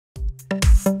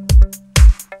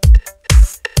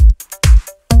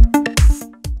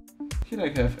Here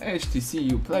I have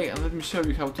HTC U Play, and let me show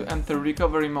you how to enter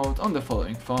recovery mode on the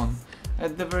following phone.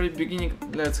 At the very beginning,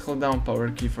 let's hold down power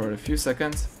key for a few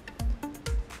seconds,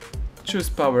 choose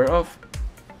power off,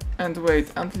 and wait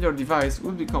until your device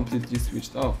will be completely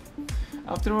switched off.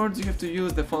 Afterwards, you have to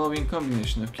use the following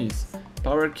combination of keys,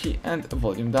 power key and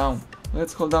volume down.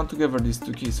 Let's hold down together these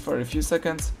two keys for a few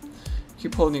seconds,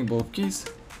 keep holding both keys,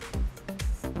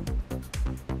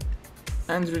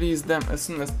 and release them as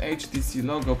soon as HTC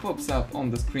logo pops up on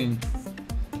the screen.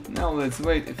 Now let's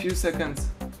wait a few seconds.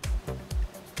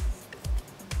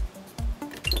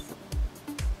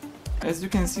 As you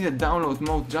can see, the download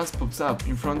mode just pops up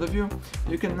in front of you.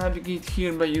 You can navigate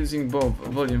here by using both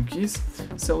volume keys.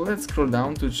 So let's scroll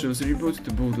down to choose reboot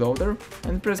to bootloader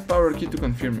and press power key to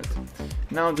confirm it.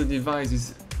 Now the device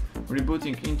is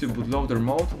rebooting into bootloader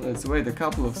mode. Let's wait a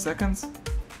couple of seconds.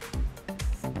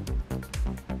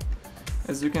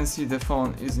 As you can see, the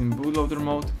phone is in bootloader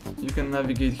mode. You can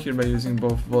navigate here by using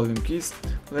both volume keys.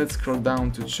 Let's scroll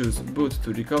down to choose boot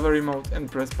to recovery mode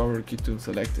and press power key to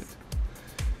select it.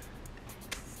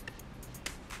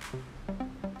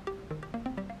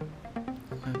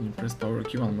 Let me press power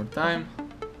key one more time.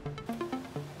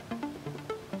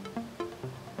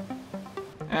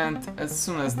 And as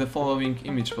soon as the following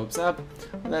image pops up,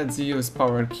 let's use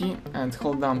power key and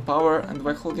hold down power, and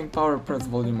by holding power press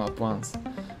volume up once.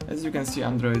 As you can see,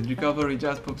 Android recovery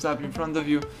just pops up in front of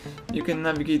you. You can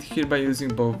navigate here by using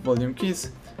both volume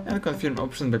keys and confirm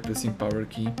option by pressing power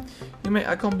key. You may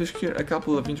accomplish here a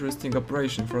couple of interesting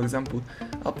operations, for example,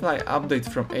 apply update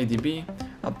from ADB,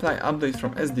 apply update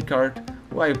from SD card,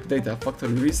 wipe data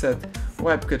factory reset,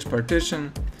 wipe cache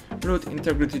partition, root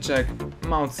integrity check,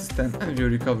 mount system, and view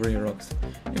recovery logs.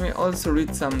 You may also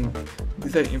read some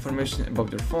detailed information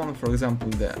about your phone, for example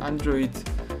the Android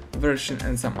version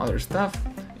and some other stuff.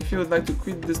 If you would like to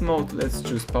quit this mode, let's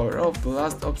choose power off, the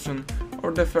last option,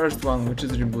 or the first one, which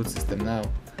is reboot system now.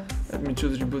 Let me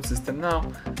choose reboot system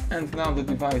now, and now the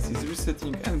device is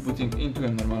resetting and booting into a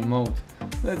normal mode.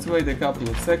 Let's wait a couple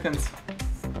of seconds.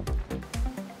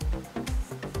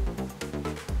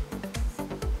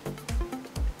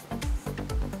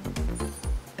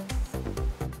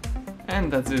 And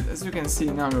that's it. As you can see,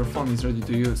 now your phone is ready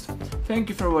to use. Thank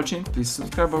you for watching, please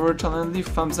subscribe our channel and leave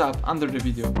thumbs up under the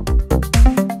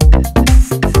video.